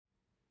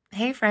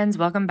Hey friends,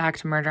 welcome back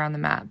to Murder on the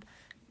Map.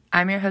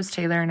 I'm your host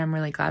Taylor and I'm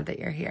really glad that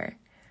you're here.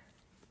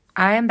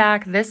 I am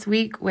back this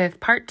week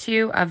with part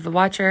 2 of The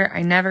Watcher.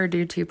 I never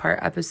do 2-part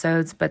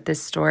episodes, but this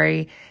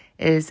story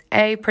is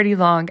A, pretty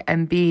long,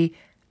 and B,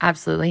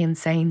 absolutely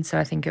insane, so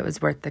I think it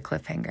was worth the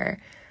cliffhanger.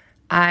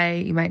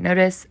 You might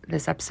notice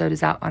this episode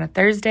is out on a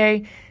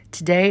Thursday.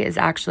 Today is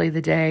actually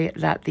the day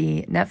that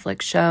the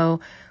Netflix show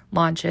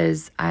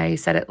launches. I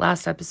said it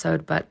last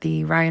episode, but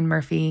the Ryan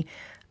Murphy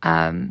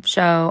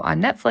show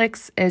on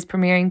Netflix is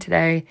premiering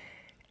today.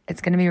 It's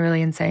going to be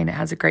really insane. It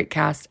has a great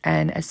cast.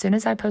 And as soon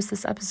as I post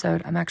this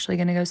episode, I'm actually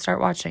going to go start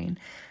watching.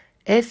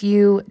 If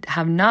you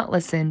have not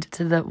listened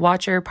to The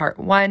Watcher Part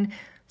 1,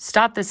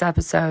 stop this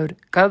episode,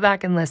 go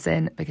back and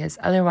listen, because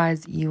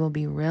otherwise you will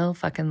be real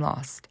fucking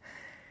lost.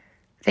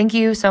 Thank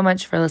you so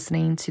much for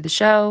listening to the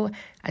show.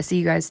 I see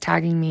you guys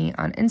tagging me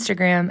on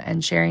Instagram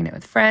and sharing it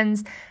with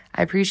friends.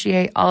 I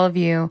appreciate all of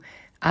you.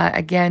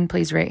 Again,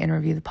 please rate and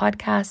review the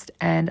podcast,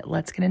 and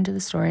let's get into the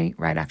story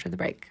right after the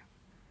break.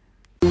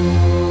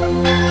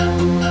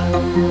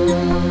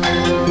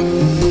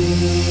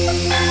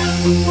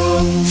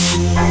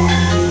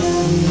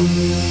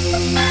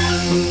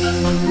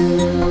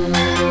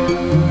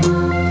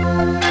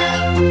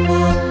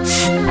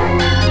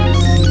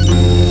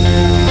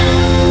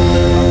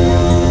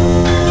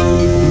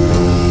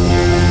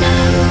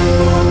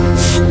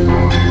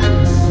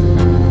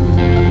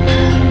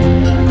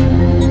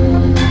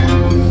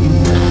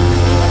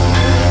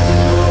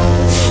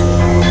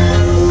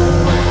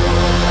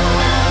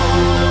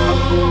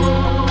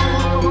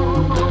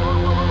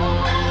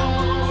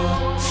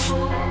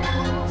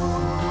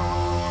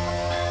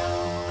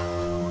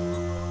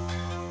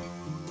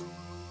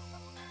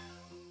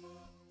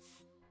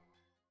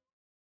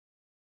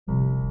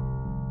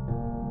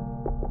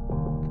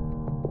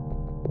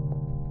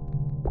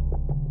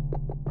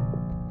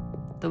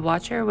 The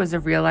Watcher was a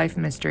real-life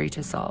mystery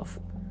to solve.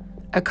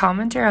 A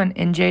commenter on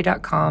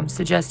NJ.com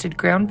suggested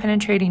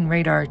ground-penetrating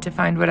radar to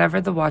find whatever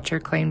the Watcher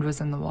claimed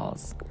was in the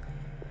walls.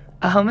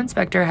 A home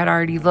inspector had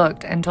already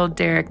looked and told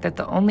Derek that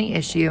the only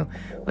issue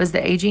was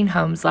the aging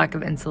home's lack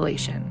of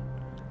insulation.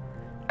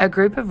 A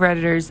group of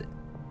Redditors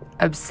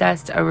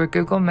obsessed over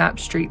Google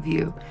Maps Street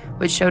View,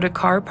 which showed a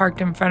car parked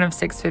in front of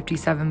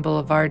 657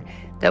 Boulevard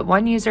that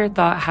one user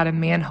thought had a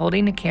man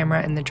holding a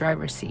camera in the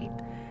driver's seat.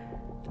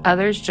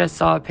 Others just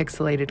saw a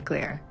pixelated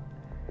glare.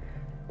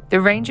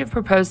 The range of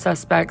proposed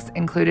suspects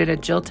included a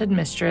jilted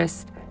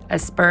mistress, a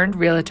spurned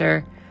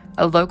realtor,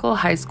 a local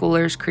high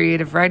schooler's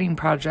creative writing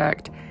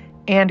project,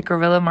 and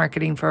guerrilla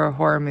marketing for a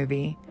horror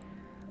movie.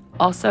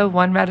 Also,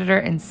 one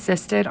Redditor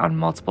insisted on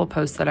multiple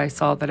posts that I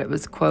saw that it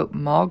was, quote,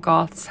 mall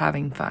goths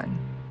having fun.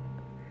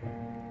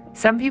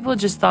 Some people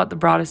just thought the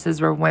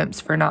Broadduses were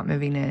wimps for not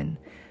moving in.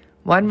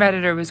 One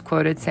Redditor was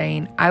quoted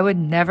saying, "I would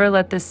never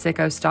let this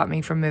sicko stop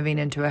me from moving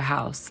into a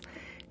house.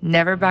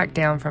 Never back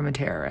down from a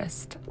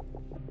terrorist."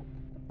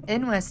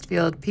 In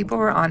Westfield, people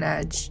were on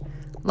edge.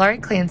 Laurie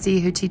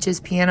Clancy, who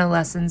teaches piano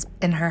lessons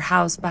in her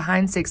house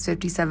behind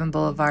 657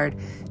 Boulevard,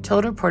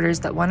 told reporters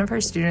that one of her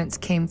students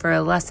came for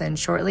a lesson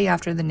shortly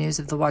after the news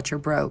of the Watcher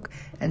broke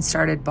and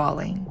started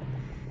bawling.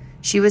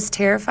 She was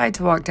terrified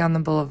to walk down the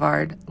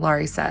boulevard,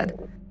 Laurie said.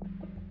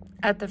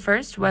 At the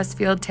first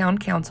Westfield Town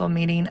Council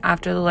meeting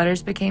after the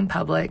letters became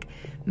public,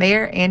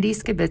 Mayor Andy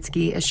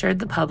Skibitsky assured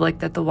the public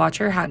that the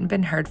Watcher hadn't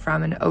been heard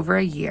from in over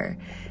a year,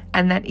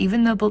 and that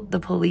even though the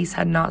police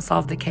had not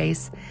solved the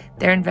case,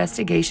 their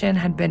investigation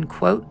had been,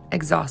 quote,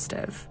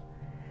 exhaustive.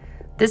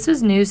 This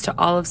was news to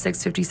all of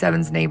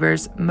 657's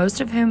neighbors,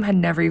 most of whom had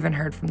never even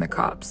heard from the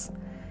cops.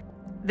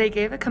 They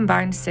gave a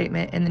combined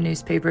statement in the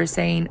newspaper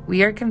saying,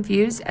 "We are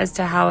confused as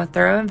to how a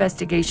thorough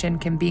investigation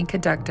can be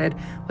conducted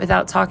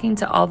without talking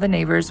to all the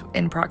neighbors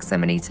in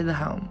proximity to the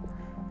home."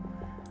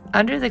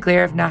 Under the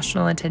glare of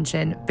national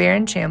attention,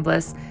 Baron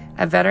Chambliss,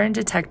 a veteran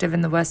detective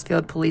in the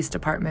Westfield Police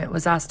Department,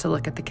 was asked to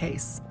look at the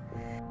case.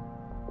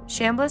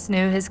 Chambliss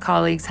knew his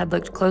colleagues had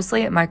looked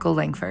closely at Michael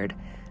Langford.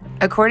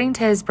 According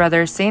to his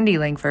brother, Sandy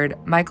Langford,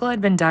 Michael had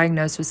been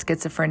diagnosed with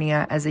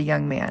schizophrenia as a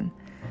young man.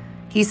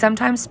 He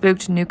sometimes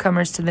spooked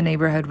newcomers to the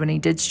neighborhood when he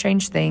did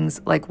strange things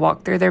like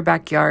walk through their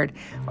backyard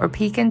or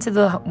peek into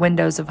the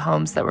windows of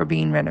homes that were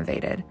being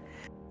renovated.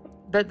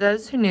 But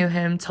those who knew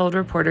him told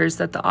reporters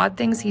that the odd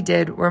things he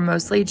did were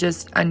mostly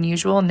just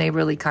unusual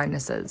neighborly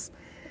kindnesses.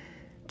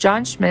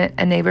 John Schmidt,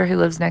 a neighbor who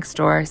lives next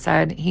door,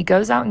 said he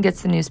goes out and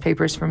gets the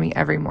newspapers for me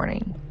every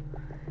morning.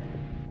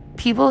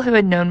 People who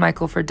had known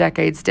Michael for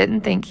decades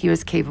didn't think he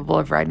was capable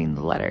of writing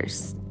the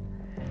letters.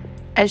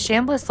 As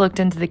Chambliss looked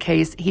into the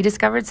case, he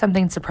discovered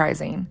something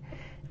surprising.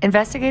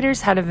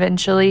 Investigators had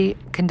eventually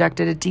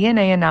conducted a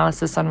DNA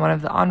analysis on one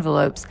of the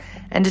envelopes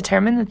and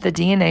determined that the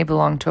DNA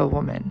belonged to a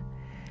woman.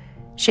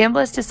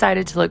 Chambliss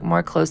decided to look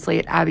more closely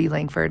at Abby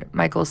Langford,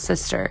 Michael's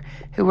sister,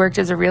 who worked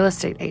as a real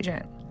estate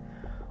agent.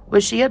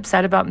 Was she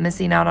upset about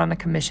missing out on a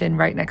commission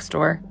right next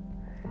door?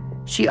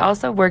 She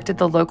also worked at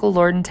the local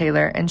Lord &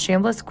 Taylor, and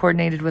Chambliss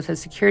coordinated with a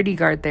security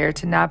guard there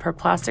to nab her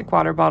plastic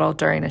water bottle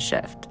during a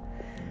shift.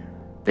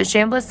 But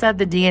Chambliss said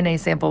the DNA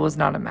sample was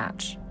not a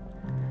match.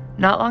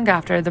 Not long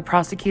after, the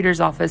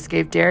prosecutor's office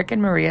gave Derek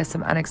and Maria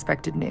some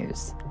unexpected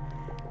news.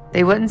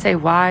 They wouldn't say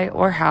why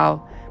or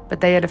how,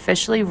 but they had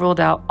officially ruled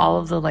out all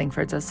of the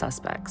Langfords as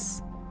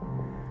suspects.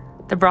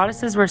 The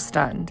Broadduses were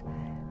stunned.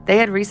 They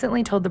had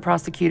recently told the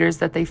prosecutors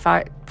that they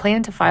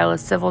planned to file a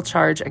civil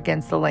charge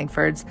against the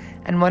Langfords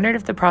and wondered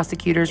if the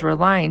prosecutors were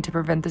lying to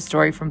prevent the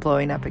story from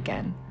blowing up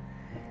again.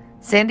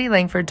 Sandy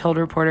Langford told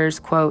reporters,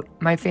 quote,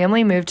 "My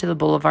family moved to the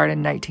Boulevard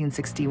in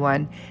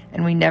 1961,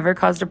 and we never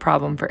caused a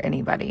problem for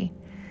anybody.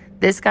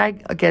 This guy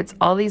gets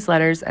all these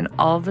letters, and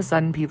all of a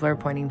sudden people are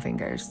pointing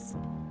fingers."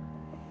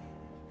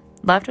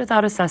 Left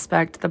without a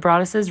suspect, the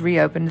Broadduses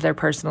reopened their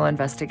personal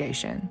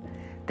investigation.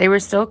 They were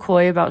still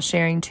coy about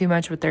sharing too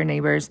much with their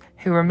neighbors,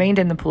 who remained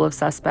in the pool of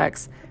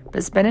suspects,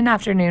 but spent an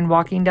afternoon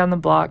walking down the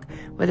block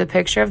with a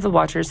picture of the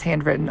Watcher's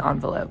handwritten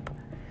envelope.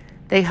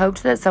 They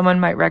hoped that someone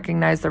might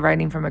recognize the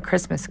writing from a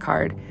Christmas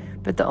card,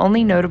 but the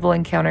only notable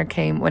encounter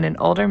came when an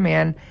older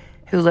man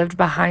who lived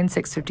behind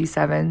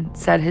 657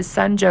 said his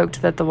son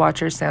joked that the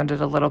Watcher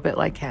sounded a little bit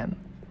like him.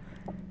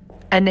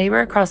 A neighbor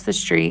across the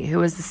street, who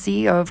was the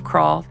CEO of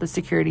Kroll, the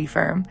security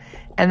firm,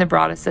 and the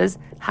Broadduses,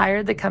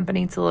 hired the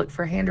company to look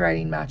for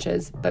handwriting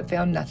matches, but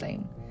found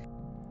nothing.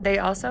 They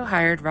also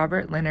hired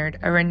Robert Leonard,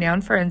 a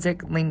renowned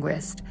forensic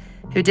linguist,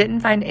 who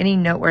didn't find any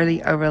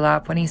noteworthy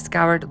overlap when he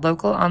scoured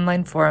local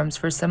online forums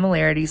for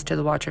similarities to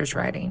the Watcher's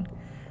writing,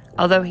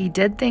 although he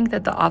did think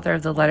that the author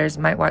of the letters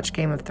might watch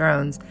Game of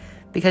Thrones,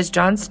 because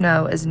Jon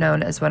Snow is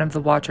known as one of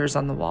the Watchers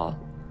on the wall.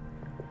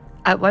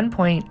 At one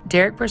point,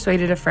 Derek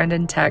persuaded a friend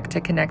in tech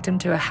to connect him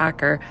to a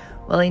hacker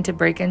willing to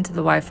break into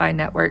the Wi-Fi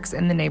networks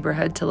in the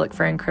neighborhood to look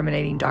for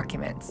incriminating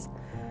documents.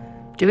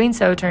 Doing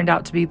so turned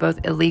out to be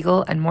both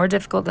illegal and more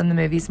difficult than the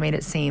movies made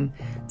it seem,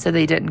 so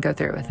they didn't go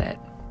through with it.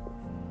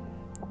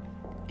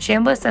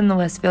 Chambliss and the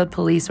Westfield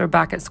police were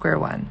back at square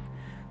one.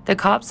 The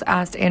cops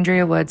asked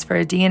Andrea Woods for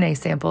a DNA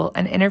sample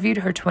and interviewed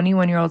her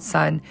 21-year-old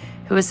son,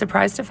 who was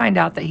surprised to find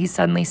out that he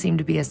suddenly seemed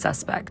to be a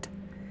suspect.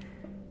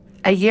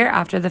 A year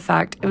after the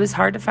fact, it was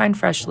hard to find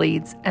fresh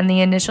leads, and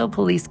the initial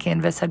police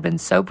canvass had been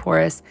so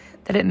porous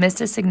that it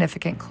missed a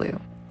significant clue.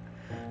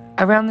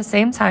 Around the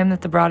same time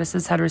that the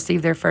Broadduses had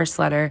received their first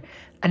letter,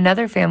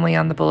 another family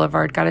on the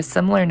boulevard got a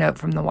similar note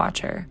from the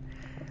Watcher.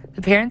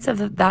 The parents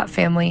of that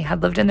family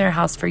had lived in their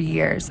house for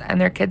years,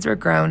 and their kids were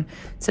grown,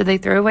 so they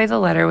threw away the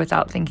letter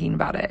without thinking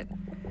about it.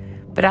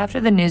 But after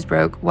the news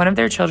broke, one of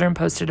their children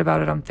posted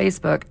about it on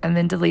Facebook and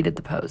then deleted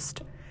the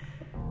post.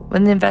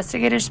 When the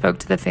investigators spoke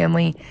to the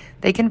family,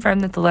 they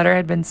confirmed that the letter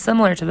had been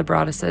similar to the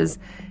Broadduses,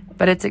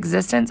 but its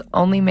existence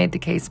only made the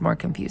case more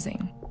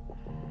confusing.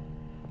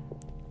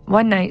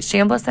 One night,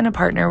 Chambliss and a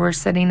partner were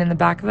sitting in the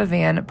back of a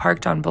van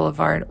parked on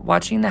Boulevard,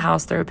 watching the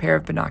house through a pair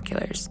of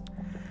binoculars.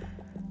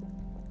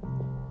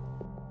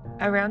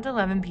 Around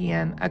 11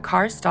 p.m., a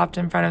car stopped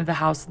in front of the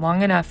house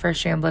long enough for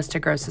Chambliss to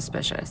grow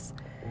suspicious.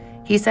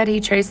 He said he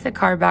traced the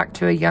car back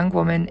to a young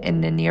woman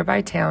in a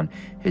nearby town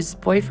whose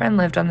boyfriend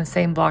lived on the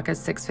same block as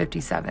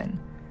 657.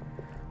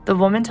 The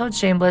woman told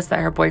Chambliss that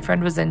her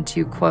boyfriend was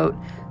into, quote,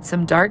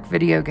 some dark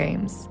video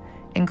games,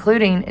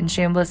 including, in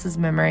Chambliss's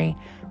memory,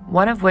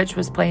 one of which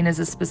was playing as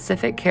a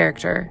specific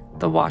character,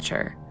 the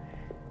Watcher.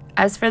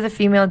 As for the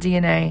female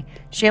DNA,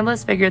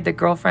 Chambliss figured the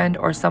girlfriend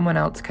or someone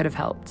else could have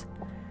helped.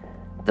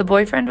 The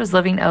boyfriend was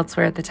living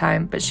elsewhere at the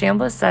time, but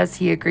Chambliss says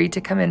he agreed to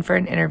come in for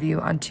an interview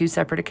on 2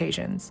 separate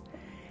occasions.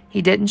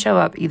 He didn't show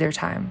up either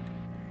time.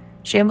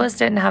 Chambliss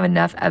didn't have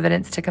enough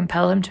evidence to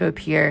compel him to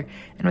appear,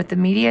 and with the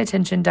media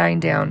attention dying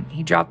down,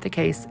 he dropped the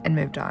case and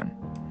moved on.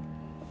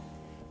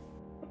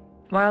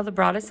 While the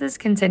Broadduses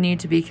continued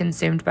to be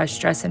consumed by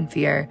stress and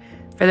fear,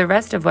 for the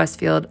rest of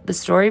Westfield, the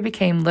story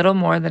became little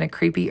more than a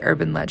creepy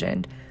urban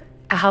legend,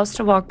 a house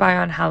to walk by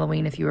on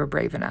Halloween if you were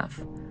brave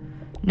enough.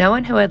 No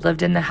one who had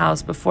lived in the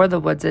house before the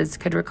Woodses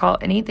could recall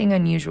anything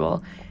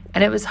unusual,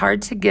 and it was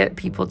hard to get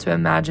people to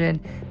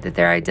imagine that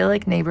their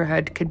idyllic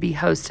neighborhood could be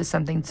host to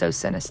something so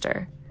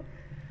sinister.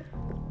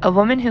 A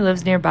woman who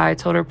lives nearby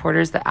told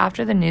reporters that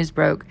after the news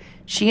broke,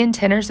 she and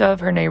 10 or so of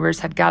her neighbors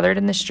had gathered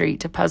in the street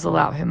to puzzle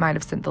out who might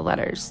have sent the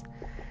letters.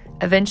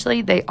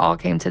 Eventually, they all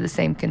came to the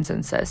same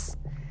consensus.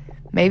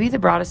 Maybe the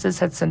Broadduses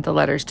had sent the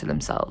letters to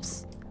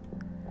themselves.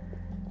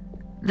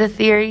 The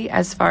theory,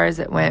 as far as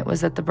it went,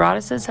 was that the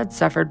Broadduses had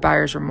suffered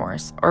buyer's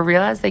remorse or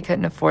realized they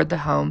couldn't afford the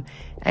home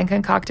and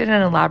concocted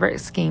an elaborate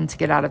scheme to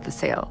get out of the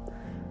sale.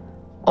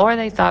 Or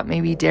they thought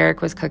maybe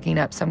Derek was cooking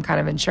up some kind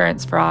of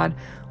insurance fraud,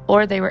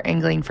 or they were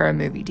angling for a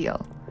movie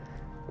deal.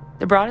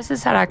 The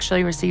Broadduses had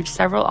actually received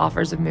several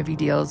offers of movie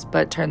deals,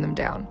 but turned them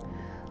down.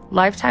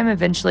 Lifetime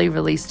eventually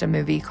released a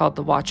movie called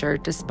The Watcher,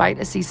 despite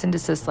a cease and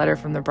desist letter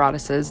from the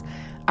Broadduses,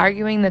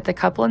 arguing that the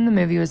couple in the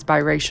movie was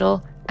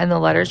biracial and the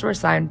letters were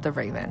signed The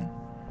Raven.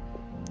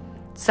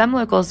 Some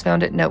locals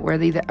found it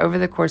noteworthy that over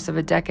the course of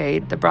a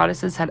decade, the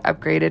Broadduses had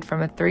upgraded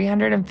from a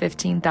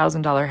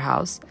 $315,000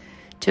 house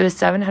to a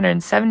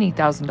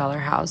 $770,000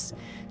 house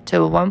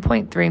to a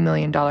 $1.3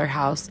 million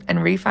house and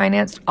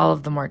refinanced all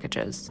of the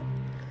mortgages.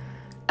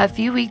 A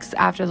few weeks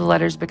after the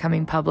letters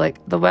becoming public,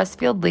 the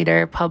Westfield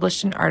Leader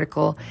published an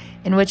article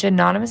in which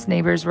anonymous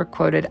neighbors were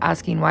quoted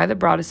asking why the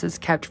Broadduses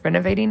kept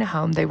renovating a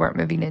home they weren't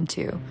moving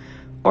into,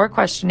 or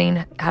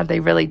questioning had they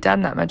really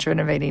done that much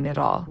renovating at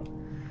all.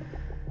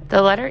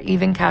 The letter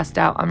even cast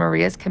doubt on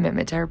Maria's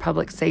commitment to her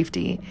public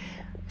safety,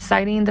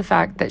 citing the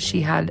fact that she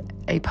had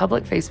a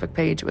public Facebook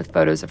page with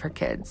photos of her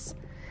kids.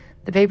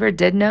 The paper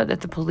did note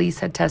that the police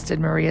had tested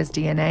Maria's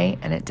DNA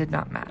and it did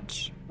not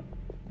match.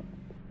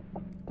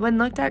 When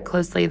looked at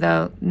closely,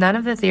 though, none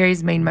of the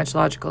theories made much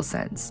logical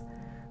sense.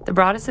 The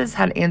Broadduses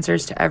had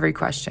answers to every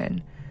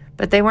question,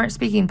 but they weren't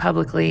speaking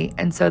publicly,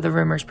 and so the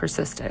rumors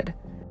persisted.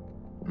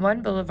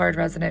 One Boulevard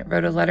resident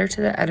wrote a letter to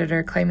the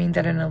editor claiming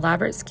that an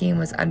elaborate scheme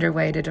was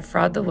underway to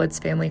defraud the Woods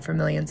family for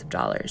millions of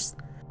dollars.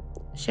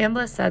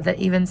 Chambliss said that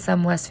even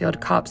some Westfield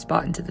cops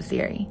bought into the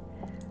theory.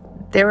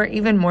 There were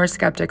even more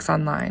skeptics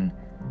online.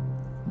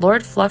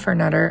 Lord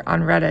Fluffernutter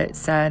on Reddit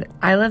said,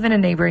 "I live in a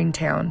neighboring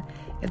town.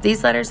 If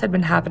these letters had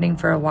been happening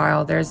for a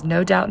while, there is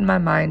no doubt in my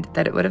mind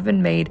that it would have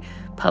been made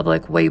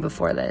public way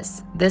before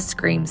this. This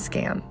screams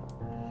scam."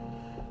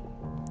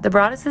 The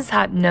Broadduses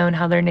hadn't known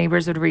how their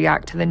neighbors would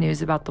react to the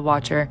news about the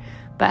Watcher,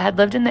 but had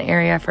lived in the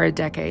area for a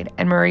decade,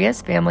 and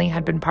Maria's family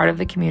had been part of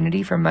the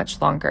community for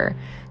much longer,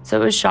 so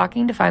it was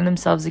shocking to find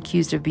themselves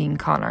accused of being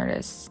con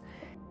artists.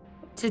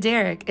 To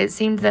Derek, it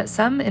seemed that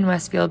some in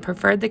Westfield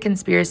preferred the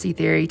conspiracy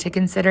theory to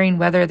considering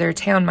whether their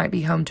town might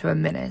be home to a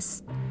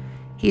menace.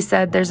 He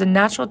said, "There's a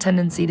natural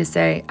tendency to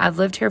say, I've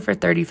lived here for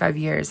 35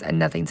 years and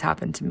nothing's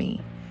happened to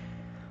me.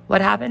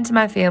 What happened to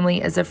my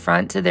family is a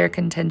front to their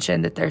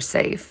contention that they're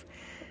safe,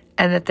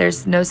 and that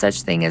there's no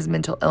such thing as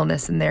mental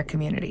illness in their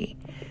community.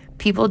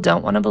 People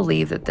don't want to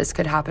believe that this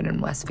could happen in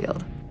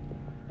Westfield."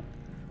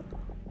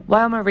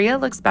 While Maria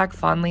looks back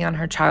fondly on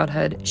her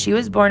childhood, she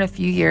was born a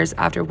few years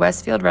after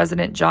Westfield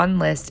resident John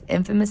List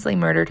infamously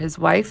murdered his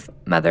wife,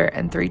 mother,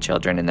 and 3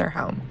 children in their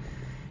home.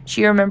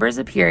 She remembers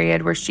a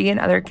period where she and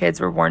other kids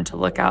were warned to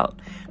look out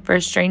for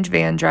a strange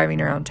van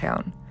driving around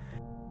town.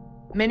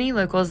 Many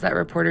locals that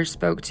reporters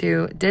spoke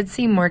to did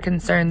seem more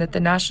concerned that the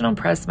national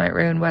press might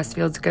ruin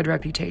Westfield's good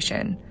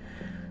reputation.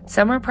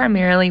 Some were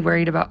primarily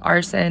worried about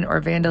arson or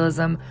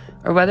vandalism,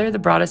 or whether the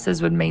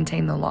Broadduses would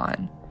maintain the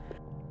lawn.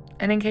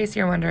 And in case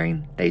you're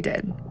wondering, they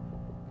did.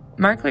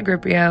 Mark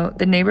LaGripio,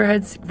 the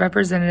neighborhood's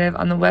representative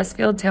on the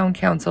Westfield Town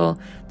Council,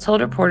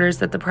 told reporters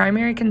that the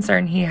primary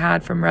concern he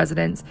had from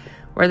residents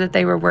were that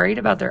they were worried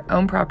about their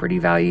own property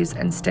values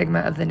and stigma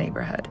of the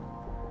neighborhood.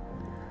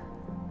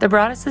 The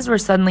Broadduses were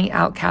suddenly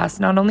outcast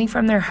not only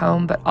from their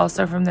home but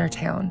also from their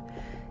town.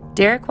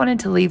 Derek wanted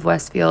to leave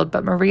Westfield,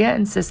 but Maria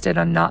insisted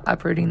on not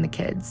uprooting the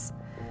kids.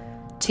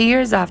 2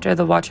 years after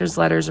the Watcher's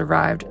letters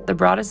arrived, the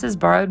Broadduses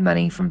borrowed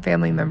money from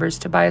family members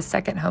to buy a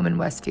second home in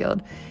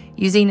Westfield,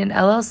 using an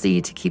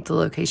LLC to keep the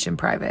location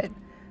private.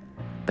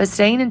 But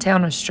staying in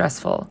town was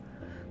stressful.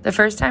 The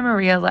first time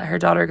Maria let her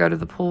daughter go to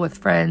the pool with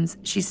friends,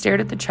 she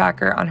stared at the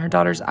tracker on her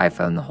daughter's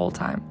iPhone the whole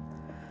time.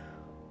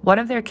 One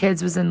of their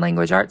kids was in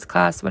language arts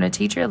class when a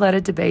teacher led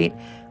a debate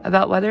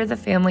about whether the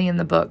family in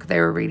the book they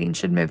were reading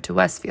should move to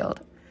Westfield.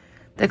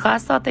 The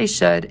class thought they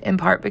should, in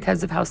part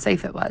because of how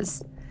safe it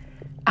was.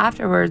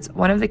 Afterwards,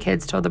 one of the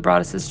kids told the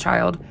Broadduses'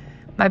 child,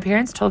 "My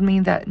parents told me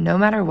that no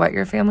matter what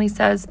your family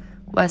says,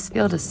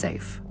 Westfield is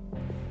safe."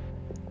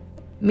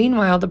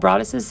 Meanwhile, the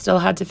Broadduses still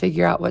had to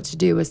figure out what to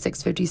do with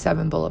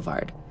 657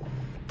 Boulevard.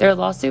 Their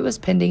lawsuit was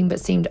pending but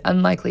seemed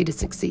unlikely to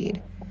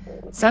succeed.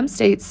 Some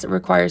states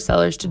require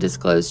sellers to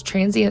disclose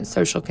transient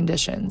social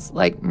conditions,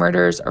 like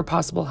murders or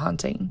possible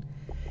haunting.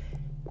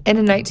 In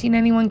a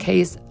 1991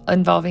 case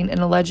involving an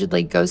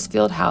allegedly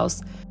ghost-filled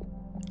house,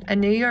 a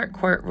New York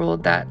court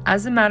ruled that,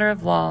 as a matter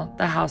of law,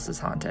 the house is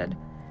haunted.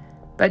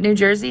 But New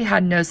Jersey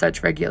had no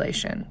such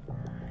regulation.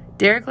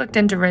 Derek looked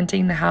into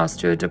renting the house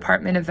to a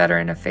Department of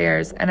Veteran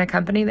Affairs and a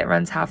company that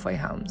runs halfway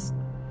homes.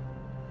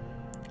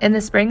 In the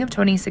spring of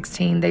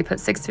 2016, they put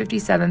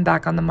 657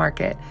 back on the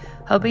market,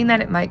 hoping that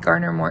it might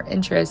garner more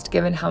interest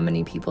given how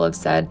many people have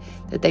said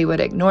that they would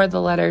ignore the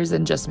letters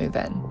and just move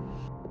in.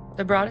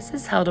 The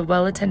Broadduses held a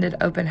well-attended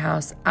open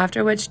house,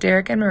 after which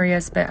Derek and Maria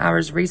spent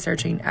hours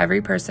researching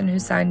every person who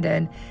signed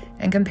in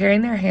and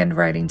comparing their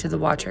handwriting to the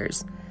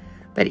Watchers.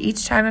 But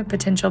each time a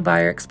potential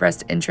buyer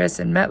expressed interest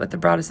and met with the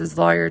Broadduses'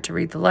 lawyer to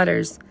read the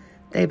letters,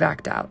 they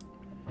backed out.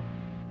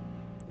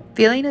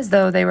 Feeling as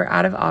though they were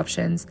out of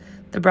options,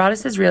 the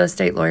Broadduses' real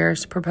estate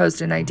lawyers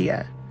proposed an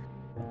idea: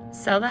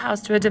 sell the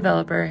house to a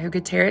developer who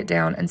could tear it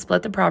down and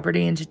split the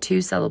property into 2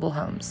 sellable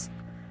homes.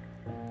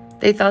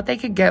 They thought they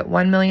could get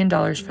 $1 million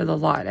for the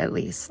lot at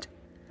least.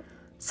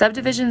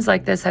 Subdivisions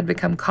like this had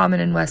become common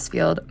in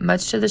Westfield,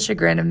 much to the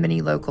chagrin of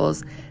many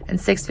locals, and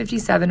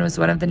 657 was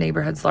one of the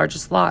neighborhood's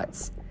largest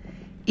lots.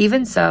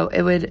 Even so,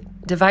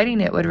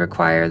 dividing it would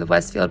require the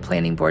Westfield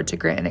Planning Board to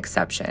grant an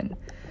exception.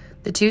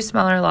 The 2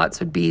 smaller lots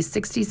would be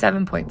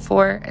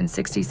 67.4 and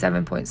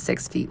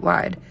 67.6 feet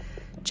wide,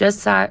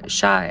 just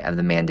shy of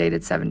the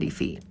mandated 70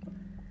 feet.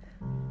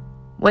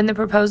 When the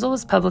proposal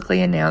was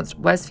publicly announced,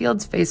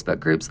 Westfield's Facebook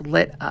groups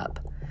lit up.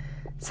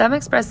 Some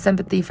expressed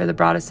sympathy for the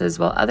Broadduses,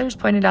 while others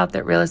pointed out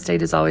that real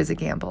estate is always a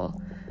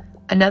gamble.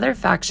 Another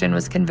faction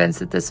was convinced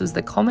that this was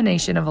the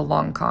culmination of a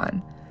long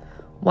con.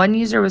 One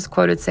user was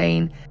quoted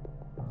saying,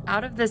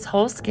 "Out of this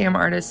whole scam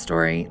artist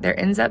story, there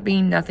ends up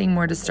being nothing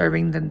more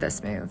disturbing than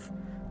this move."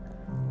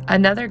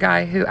 Another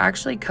guy who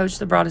actually coached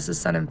the Broaddus'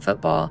 son in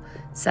football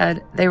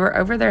said they were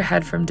over their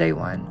head from day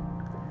one.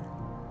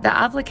 The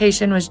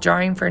application was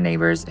jarring for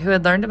neighbors who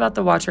had learned about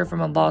the Watcher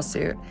from a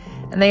lawsuit,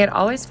 and they had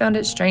always found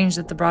it strange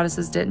that the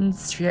Broaddus'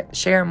 didn't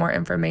share more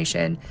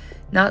information,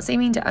 not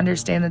seeming to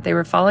understand that they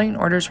were following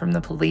orders from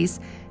the police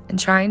and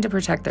trying to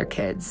protect their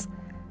kids.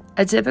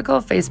 A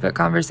typical Facebook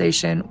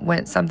conversation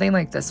went something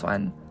like this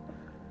one.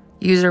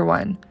 User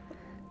 1.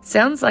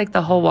 Sounds like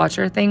the whole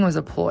Watcher thing was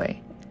a ploy.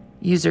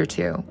 User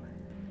 2.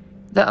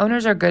 The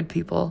owners are good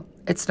people.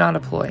 It's not a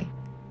ploy.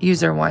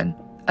 User 1.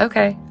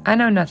 Okay, I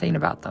know nothing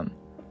about them.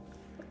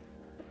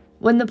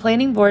 When the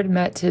planning board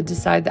met to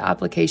decide the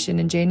application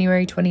in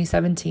January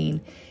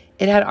 2017,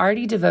 it had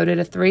already devoted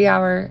a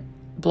 3-hour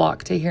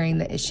block to hearing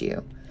the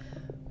issue.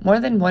 More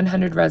than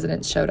 100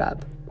 residents showed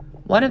up.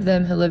 One of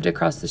them, who lived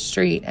across the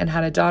street and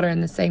had a daughter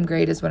in the same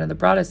grade as one of the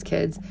Broaddus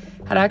kids,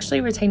 had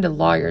actually retained a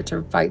lawyer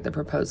to fight the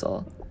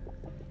proposal.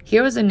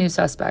 Here was a new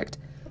suspect.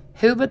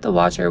 Who but the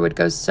Watcher would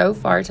go so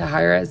far to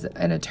hire as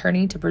an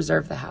attorney to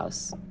preserve the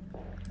house?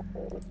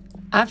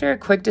 After a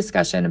quick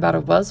discussion about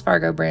a Wells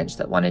Fargo branch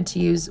that wanted to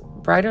use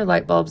brighter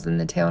light bulbs than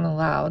the town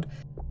allowed,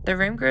 the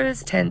room grew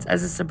as tense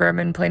as a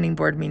suburban planning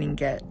board meeting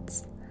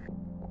gets.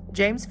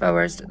 James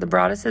Forrest, the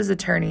Broaddus'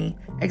 attorney,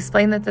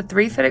 explained that the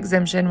 3-foot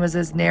exemption was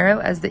as narrow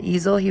as the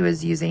easel he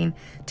was using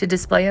to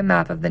display a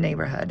map of the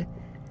neighborhood.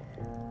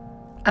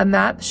 A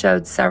map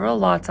showed several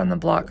lots on the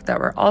block that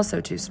were also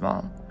too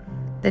small.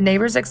 The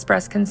neighbors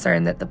expressed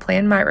concern that the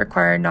plan might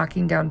require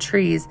knocking down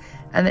trees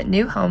and that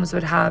new homes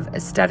would have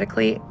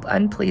aesthetically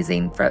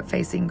unpleasing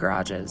front-facing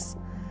garages.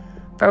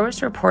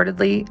 Forrest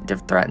reportedly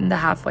threatened the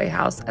halfway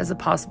house as a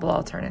possible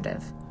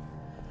alternative.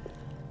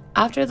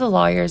 After the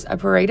lawyers, a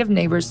parade of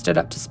neighbors stood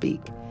up to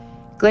speak.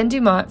 Glenn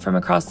Dumont from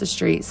across the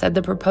street said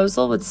the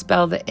proposal would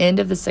spell the end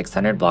of the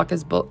 600 block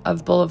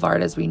of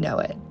Boulevard as we know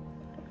it.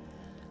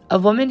 A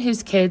woman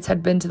whose kids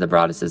had been to the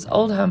Broaddus'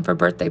 old home for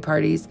birthday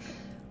parties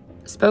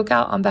spoke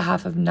out on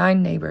behalf of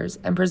 9 neighbors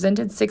and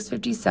presented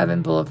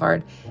 657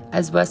 Boulevard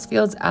as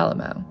Westfield's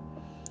Alamo.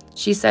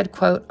 She said,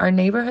 quote, "Our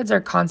neighborhoods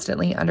are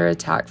constantly under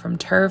attack from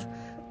turf,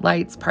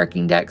 lights,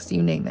 parking decks,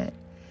 you name it.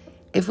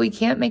 If we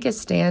can't make a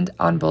stand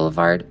on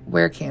Boulevard,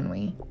 where can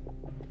we?"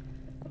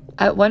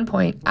 At one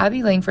point,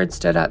 Abby Langford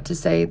stood up to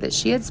say that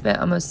she had spent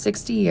almost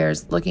 60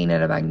 years looking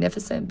at a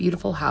magnificent,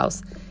 beautiful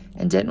house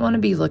and didn't want to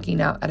be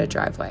looking out at a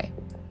driveway.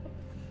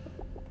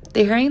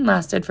 The hearing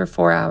lasted for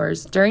 4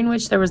 hours, during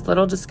which there was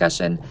little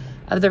discussion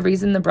of the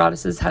reason the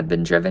Broaddus' had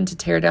been driven to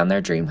tear down their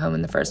dream home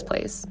in the first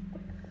place.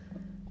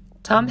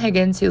 Tom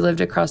Higgins, who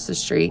lived across the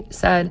street,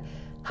 said,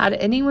 "Had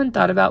anyone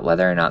thought about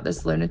whether or not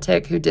this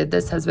lunatic who did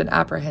this has been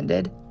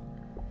apprehended?"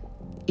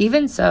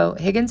 Even so,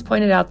 Higgins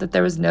pointed out that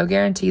there was no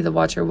guarantee the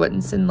Watcher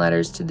wouldn't send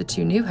letters to the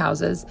 2 new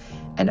houses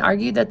and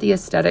argued that the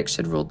aesthetics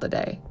should rule the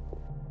day.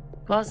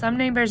 While some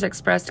neighbors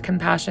expressed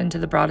compassion to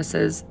the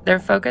Broaddus', their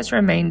focus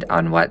remained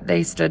on what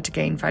they stood to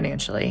gain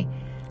financially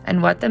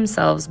and what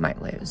themselves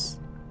might lose.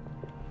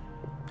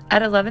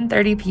 At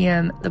 11:30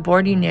 p.m., the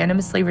board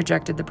unanimously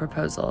rejected the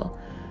proposal.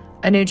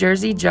 A New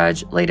Jersey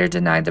judge later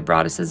denied the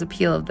Broaddus'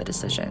 appeal of the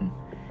decision.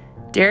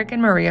 Derek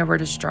and Maria were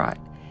distraught.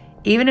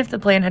 Even if the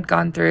plan had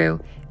gone through,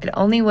 it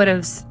only would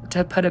have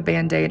to put a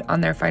Band-Aid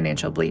on their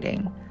financial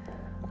bleeding.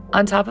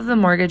 On top of the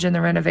mortgage and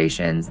the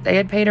renovations, they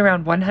had paid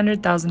around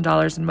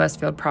 $100,000 in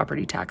Westfield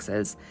property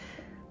taxes.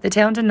 The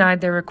town denied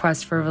their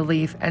request for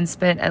relief and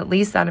spent at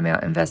least that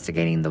amount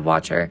investigating the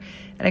Watcher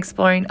and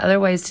exploring other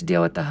ways to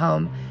deal with the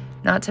home,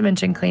 not to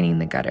mention cleaning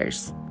the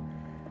gutters.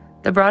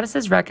 The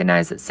Broaddus'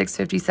 recognized that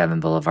 657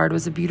 Boulevard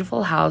was a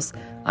beautiful house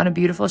on a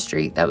beautiful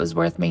street that was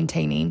worth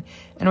maintaining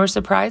and were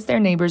surprised their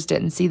neighbors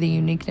didn't see the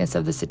uniqueness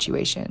of the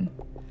situation.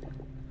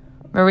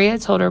 Maria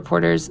told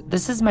reporters,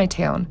 "This is my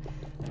town.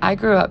 I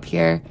grew up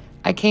here,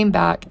 I came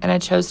back, and I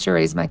chose to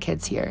raise my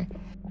kids here.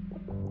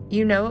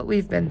 You know what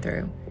we've been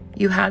through.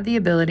 You had the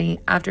ability,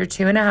 after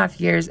 2.5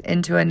 years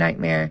into a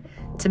nightmare,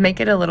 to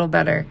make it a little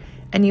better,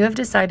 and you have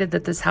decided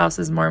that this house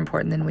is more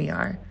important than we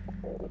are.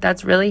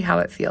 That's really how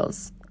it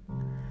feels."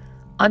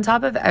 On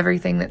top of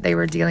everything that they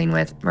were dealing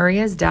with,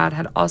 Maria's dad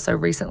had also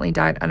recently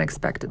died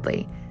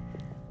unexpectedly.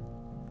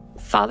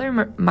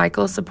 Father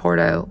Michael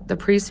Saporto, the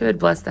priest who had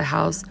blessed the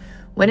house,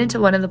 went into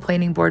one of the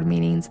planning board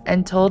meetings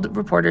and told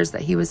reporters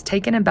that he was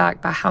taken aback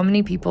by how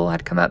many people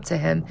had come up to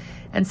him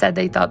and said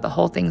they thought the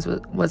whole thing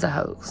was a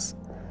hoax.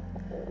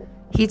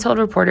 He told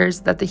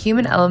reporters that the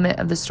human element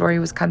of the story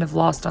was kind of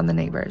lost on the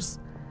neighbors.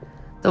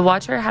 The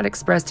Watcher had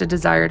expressed a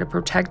desire to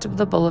protect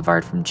the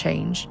boulevard from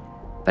change,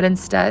 but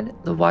instead,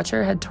 the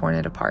Watcher had torn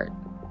it apart.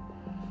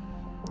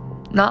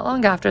 Not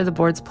long after the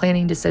board's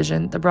planning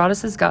decision, the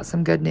Broaddus' got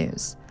some good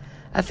news.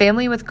 A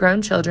family with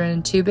grown children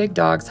and 2 big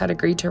dogs had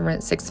agreed to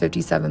rent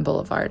 657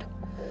 Boulevard.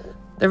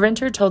 The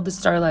renter told the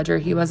Star-Ledger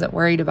he wasn't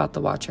worried about the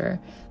Watcher,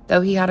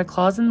 though he had a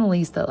clause in the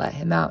lease that let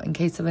him out in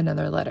case of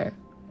another letter.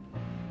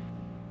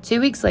 2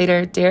 weeks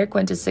later, Derek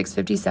went to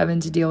 657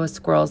 to deal with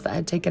squirrels that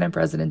had taken up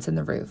residence in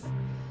the roof.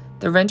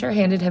 The renter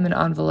handed him an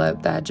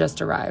envelope that had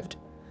just arrived.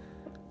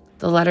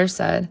 The letter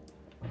said,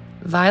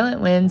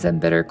 "Violent winds and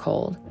bitter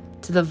cold,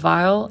 to the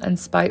vile and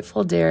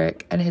spiteful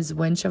Derek and his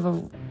wench of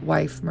a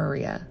wife,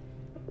 Maria."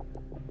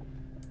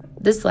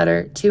 This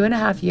letter,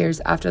 2.5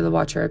 years after the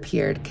Watcher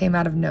appeared, came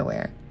out of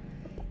nowhere.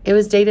 It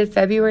was dated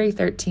February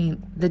 13th,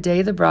 the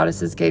day the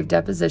Broadduses gave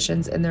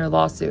depositions in their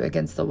lawsuit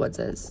against the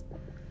Woodses.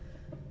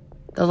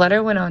 The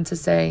letter went on to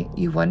say,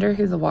 "You wonder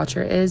who the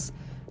Watcher is?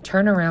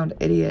 Turn around,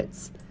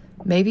 idiots.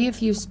 Maybe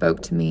if you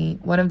spoke to me,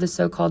 one of the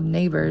so-called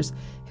neighbors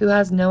who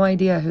has no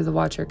idea who the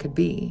Watcher could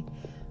be.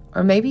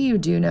 Or maybe you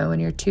do know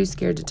and you're too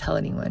scared to tell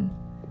anyone.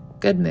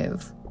 Good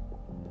move."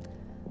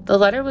 The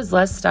letter was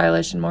less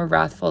stylish and more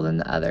wrathful than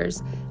the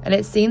others, and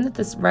it seemed that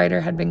this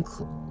writer had been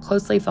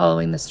closely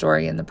following the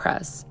story in the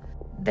press.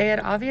 They had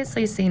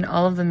obviously seen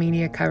all of the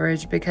media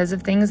coverage because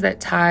of things that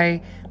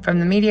tie from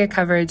the media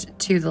coverage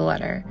to the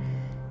letter.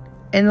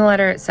 In the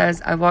letter it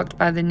says, "I walked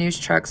by the news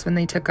trucks when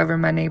they took over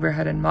my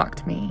neighborhood and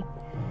mocked me."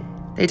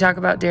 They talk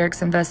about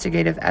Derek's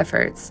investigative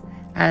efforts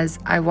as,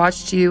 "I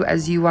watched you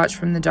as you watched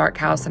from the dark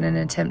house in an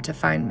attempt to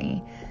find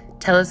me.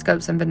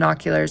 Telescopes and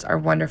binoculars are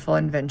wonderful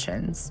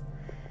inventions."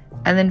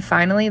 And then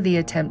finally the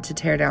attempt to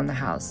tear down the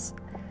house.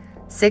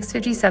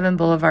 657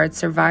 Boulevard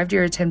survived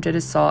your attempted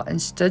assault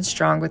and stood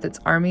strong with its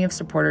army of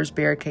supporters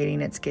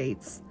barricading its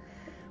gates.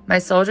 My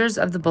soldiers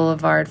of the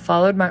boulevard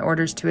followed my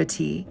orders to a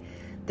T.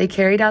 They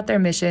carried out their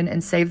mission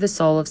and saved the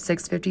soul of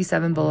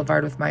 657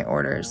 Boulevard with my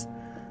orders.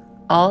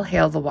 All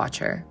hail the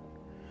Watcher.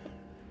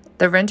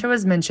 The renter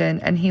was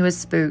mentioned, and he was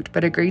spooked,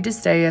 but agreed to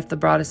stay if the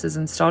Broadduses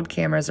installed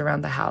cameras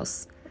around the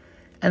house.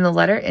 And the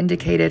letter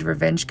indicated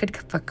revenge could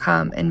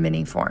come in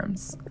many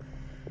forms.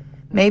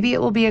 Maybe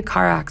it will be a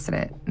car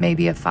accident,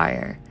 maybe a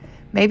fire.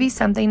 Maybe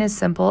something as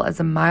simple as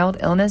a mild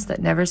illness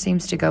that never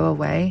seems to go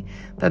away,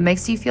 but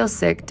makes you feel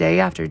sick day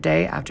after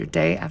day after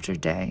day after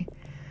day.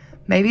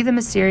 Maybe the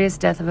mysterious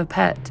death of a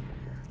pet.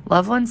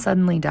 Loved ones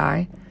suddenly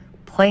die.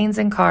 Planes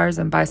and cars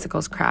and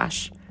bicycles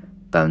crash.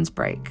 Bones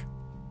break.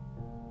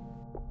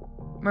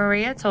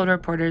 Maria told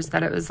reporters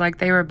that it was like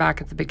they were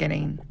back at the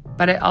beginning,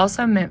 but it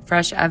also meant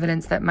fresh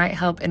evidence that might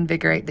help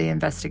invigorate the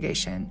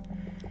investigation.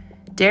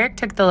 Derek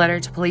took the letter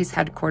to police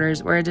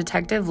headquarters, where a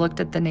detective looked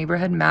at the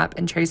neighborhood map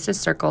and traced a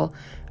circle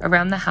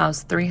around the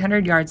house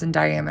 300 yards in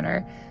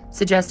diameter,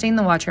 suggesting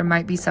the Watcher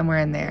might be somewhere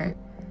in there.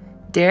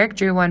 Derek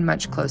drew one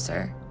much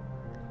closer.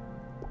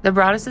 The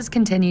Broadduses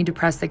continued to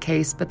press the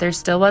case, but there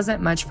still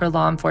wasn't much for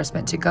law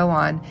enforcement to go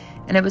on,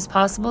 and it was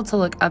possible to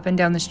look up and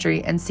down the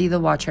street and see the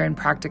Watcher in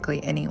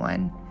practically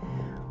anyone.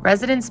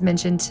 Residents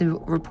mentioned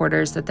to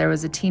reporters that there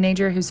was a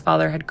teenager whose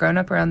father had grown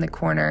up around the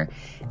corner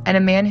and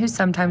a man who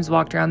sometimes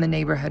walked around the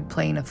neighborhood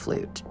playing a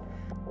flute.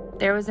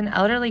 There was an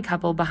elderly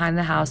couple behind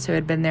the house who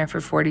had been there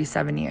for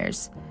 47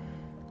 years.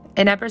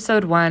 In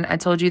episode 1, I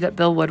told you that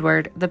Bill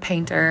Woodward, the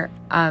painter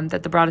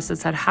that the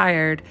Broadduses had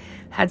hired,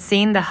 had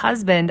seen the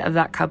husband of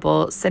that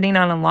couple sitting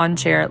on a lawn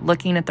chair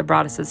looking at the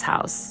Broadduses'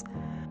 house.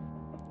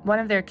 One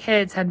of their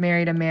kids had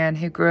married a man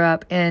who grew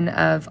up in,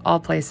 of all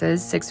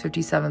places,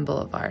 657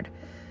 Boulevard.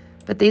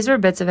 But these were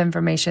bits of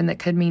information that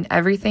could mean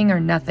everything or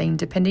nothing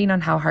depending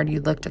on how hard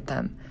you looked at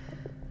them.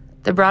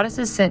 The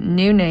Broadduses sent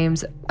new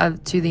names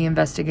to the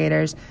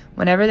investigators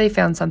whenever they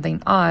found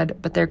something odd,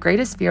 but their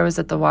greatest fear was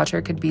that the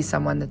Watcher could be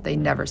someone that they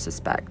never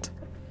suspect.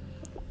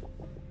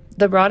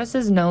 The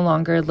Broadduses no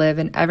longer live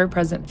in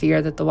ever-present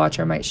fear that the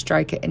Watcher might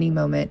strike at any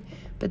moment,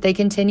 but they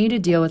continue to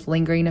deal with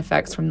lingering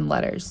effects from the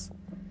letters.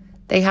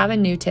 They have a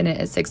new tenant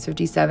at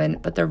 657,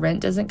 but the rent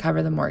doesn't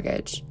cover the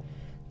mortgage.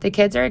 The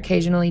kids are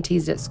occasionally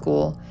teased at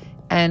school,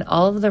 and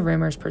all of the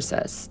rumors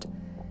persist.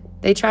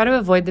 They try to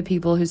avoid the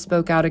people who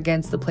spoke out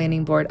against the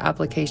planning board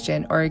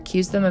application or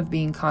accuse them of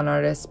being con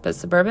artists, but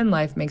suburban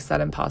life makes that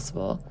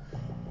impossible.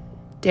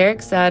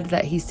 Derek said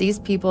that he sees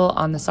people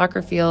on the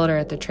soccer field or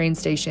at the train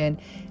station,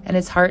 and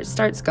his heart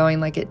starts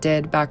going like it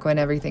did back when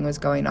everything was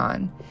going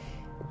on.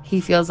 He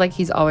feels like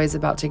he's always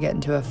about to get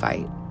into a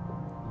fight.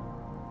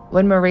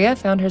 When Maria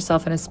found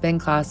herself in a spin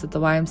class at the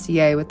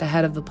YMCA with the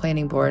head of the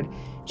planning board,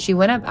 she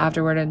went up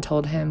afterward and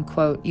told him,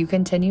 quote, "You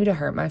continue to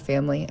hurt my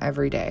family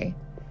every day."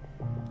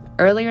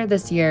 Earlier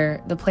this year,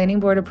 the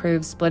planning board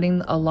approved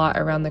splitting a lot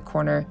around the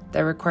corner that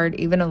required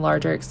even a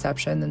larger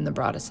exception than the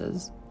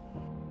Broadduses.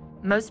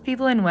 Most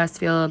people in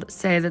Westfield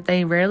say that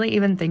they rarely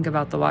even think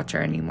about the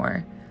Watcher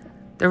anymore.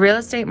 The real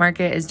estate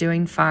market is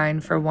doing fine,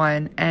 for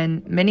one,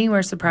 and many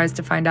were surprised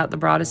to find out the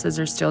Broadduses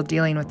are still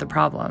dealing with the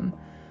problem.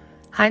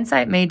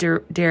 Hindsight made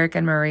Derek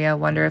and Maria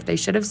wonder if they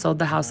should have sold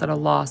the house at a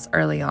loss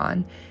early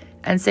on,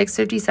 and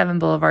 657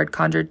 Boulevard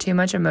conjured too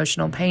much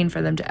emotional pain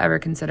for them to ever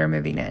consider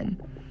moving in.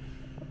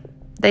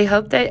 They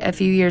hope that a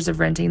few years of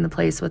renting the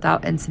place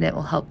without incident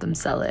will help them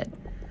sell it.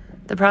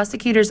 The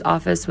prosecutor's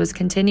office was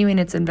continuing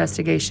its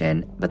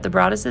investigation, but the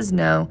Broadduses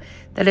know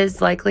that it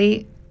is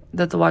likely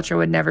that the Watcher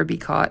would never be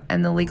caught,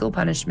 and the legal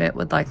punishment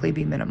would likely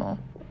be minimal.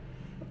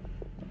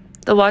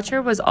 The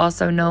Watcher was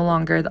also no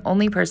longer the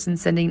only person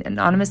sending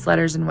anonymous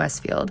letters in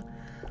Westfield.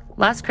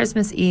 Last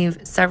Christmas Eve,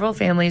 several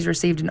families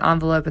received an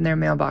envelope in their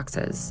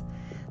mailboxes.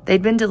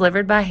 They'd been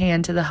delivered by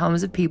hand to the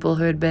homes of people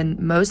who had been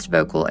most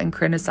vocal in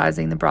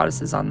criticizing the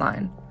Broadduses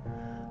online.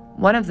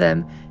 One of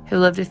them, who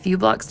lived a few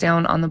blocks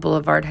down on the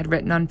boulevard, had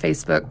written on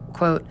Facebook,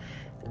 quote,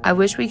 "I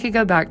wish we could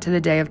go back to the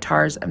day of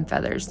tars and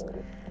feathers.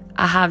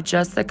 I have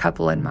just the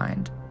couple in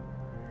mind."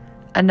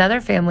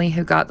 Another family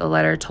who got the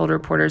letter told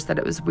reporters that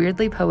it was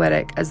weirdly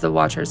poetic as the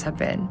Watchers had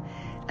been,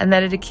 and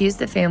that it accused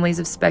the families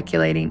of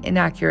speculating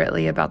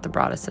inaccurately about the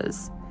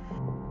Broadduses.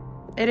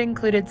 It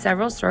included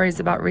several stories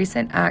about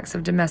recent acts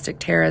of domestic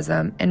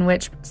terrorism in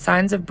which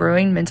signs of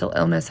brewing mental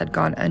illness had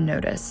gone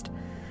unnoticed.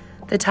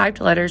 The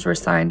typed letters were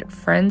signed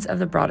Friends of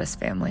the Broaddus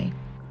Family.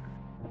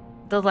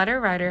 The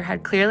letter writer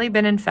had clearly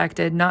been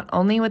infected not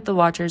only with the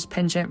Watchers'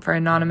 penchant for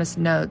anonymous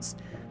notes,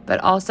 but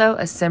also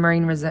a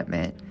simmering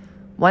resentment,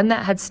 one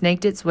that had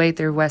snaked its way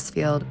through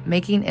Westfield,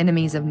 making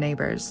enemies of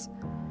neighbors.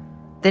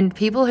 The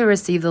people who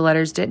received the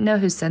letters didn't know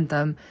who sent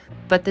them,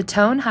 but the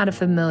tone had a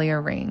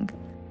familiar ring.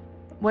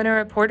 When a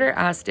reporter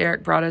asked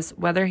Derek Broaddus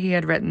whether he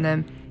had written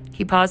them,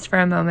 he paused for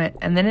a moment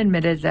and then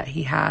admitted that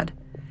he had.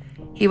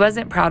 He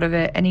wasn't proud of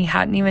it, and he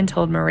hadn't even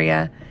told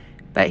Maria,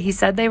 but he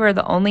said they were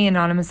the only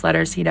anonymous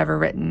letters he'd ever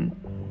written.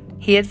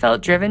 He had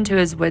felt driven to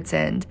his wits'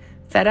 end,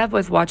 fed up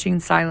with watching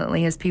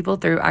silently as people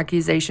threw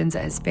accusations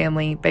at his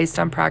family based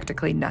on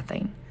practically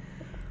nothing.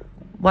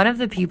 One of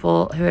the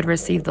people who had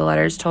received the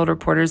letters told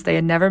reporters they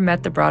had never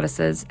met the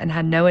Broadduses and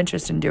had no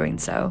interest in doing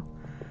so.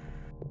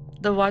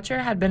 The Watcher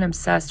had been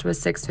obsessed with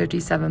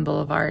 657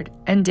 Boulevard,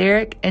 and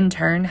Derek, in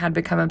turn, had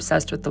become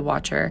obsessed with the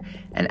Watcher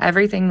and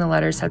everything the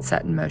letters had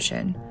set in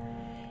motion.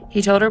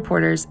 He told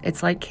reporters,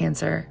 "It's like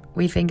cancer.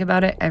 We think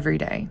about it every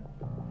day."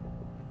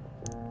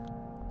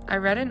 I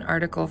read an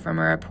article from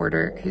a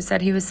reporter who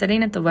said he was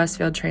sitting at the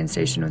Westfield train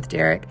station with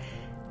Derek,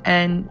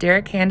 and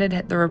Derek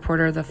handed the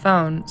reporter the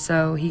phone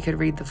so he could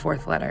read the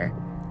fourth letter.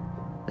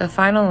 The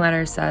final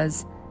letter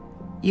says,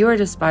 "You are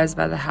despised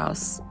by the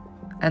house,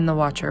 and the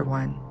Watcher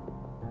won."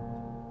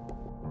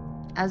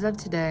 As of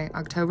today,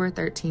 October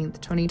 13th,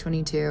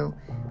 2022,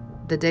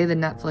 the day the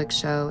Netflix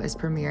show is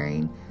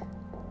premiering,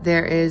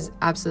 there is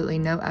absolutely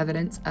no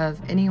evidence of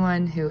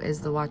anyone who is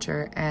the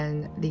Watcher,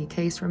 and the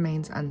case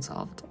remains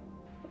unsolved.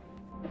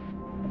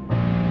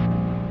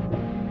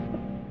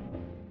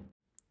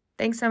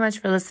 Thanks so much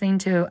for listening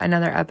to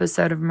another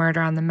episode of Murder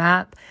on the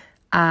Map.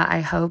 I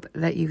hope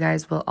that you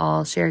guys will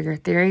all share your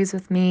theories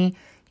with me.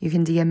 You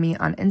can DM me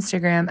on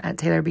Instagram at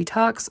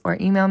TaylorBTalks or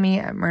email me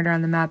at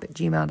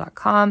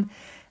murderonthemap@gmail.com.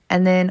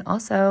 And then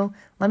also,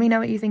 let me know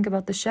what you think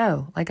about the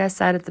show. Like I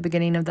said at the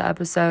beginning of the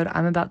episode,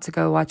 I'm about to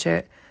go watch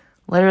it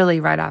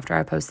literally right after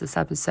I post this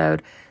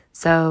episode.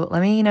 So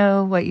let me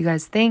know what you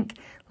guys think.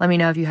 Let me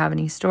know if you have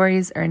any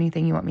stories or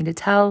anything you want me to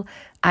tell.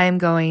 I am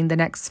going the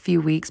next few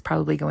weeks,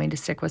 probably going to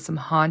stick with some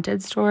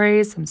haunted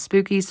stories, some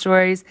spooky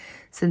stories,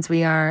 since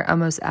we are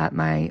almost at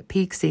my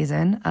peak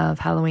season of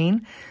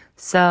Halloween.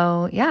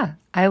 So yeah,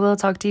 I will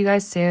talk to you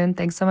guys soon.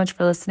 Thanks so much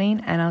for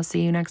listening, and I'll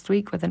see you next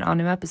week with an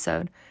all-new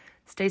episode.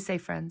 Stay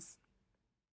safe, friends.